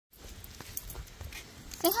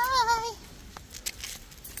Say hi.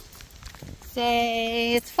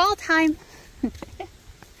 Say it's fall time.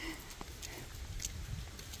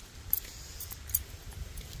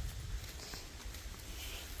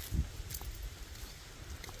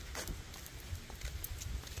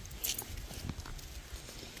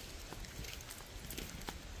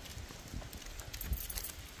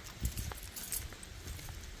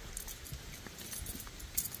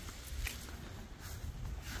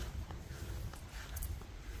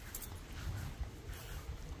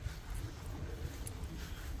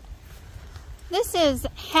 This is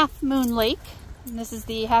Halfmoon Lake, and this is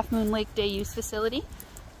the Halfmoon Lake Day Use Facility.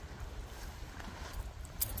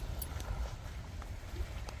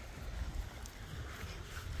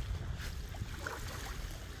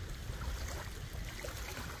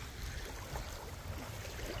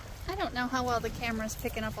 I don't know how well the camera's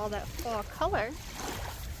picking up all that fall color.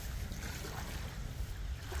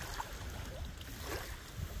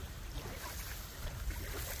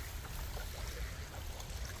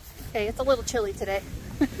 Okay, it's a little chilly today.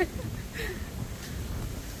 It's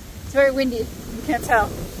very windy, you can't tell.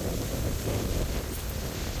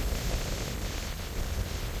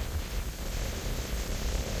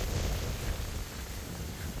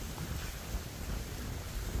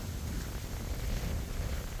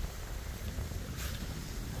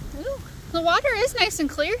 Ooh, the water is nice and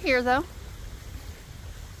clear here though.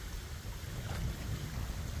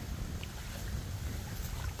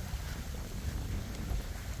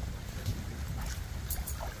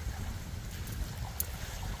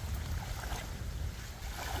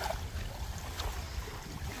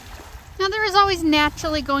 Now there is always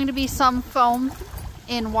naturally going to be some foam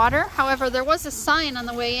in water. However, there was a sign on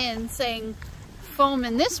the way in saying foam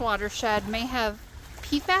in this watershed may have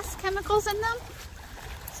PFAS chemicals in them.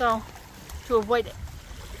 So, to avoid it.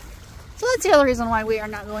 So that's the other reason why we are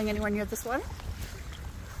not going anywhere near this water.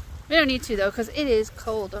 We don't need to though, because it is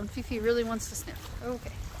cold. Fifi really wants to sniff.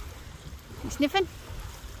 Okay. You sniffing?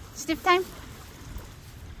 Sniff time?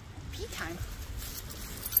 Pee time.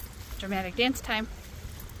 Dramatic dance time.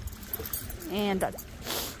 And done.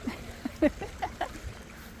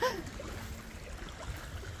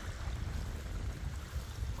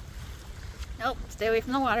 Nope, stay away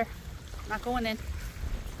from the water. Not going in.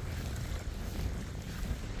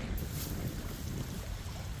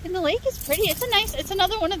 And the lake is pretty. It's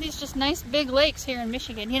another one of these just nice big lakes here in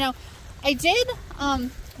Michigan. You know, I did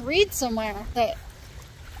read somewhere that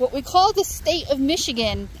what we call the state of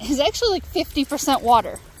Michigan is actually like 50%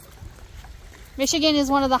 water. Michigan is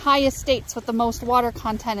one of the highest states with the most water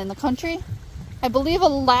content in the country. I believe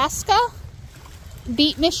Alaska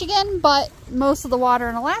beat Michigan, but most of the water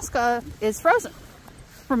in Alaska is frozen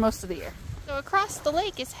for most of the year. So across the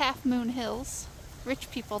lake is Halfmoon Hills. Rich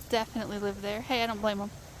people definitely live there. Hey, I don't blame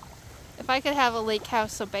them. If I could have a lake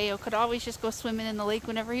house so Bayo could always just go swimming in the lake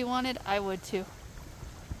whenever he wanted, I would too.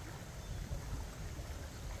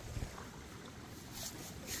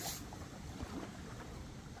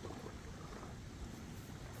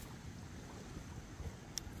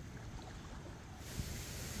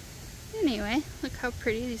 Anyway, look how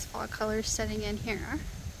pretty these fall colors setting in here are.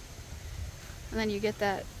 And then you get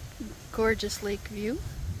that gorgeous lake view.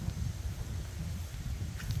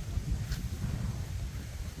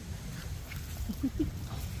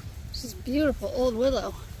 This is beautiful old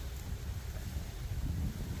willow.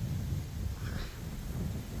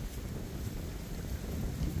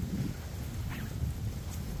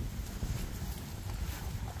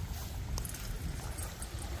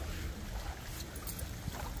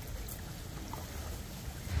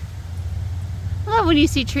 I love when you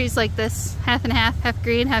see trees like this, half and half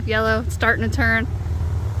green, half yellow, starting to turn.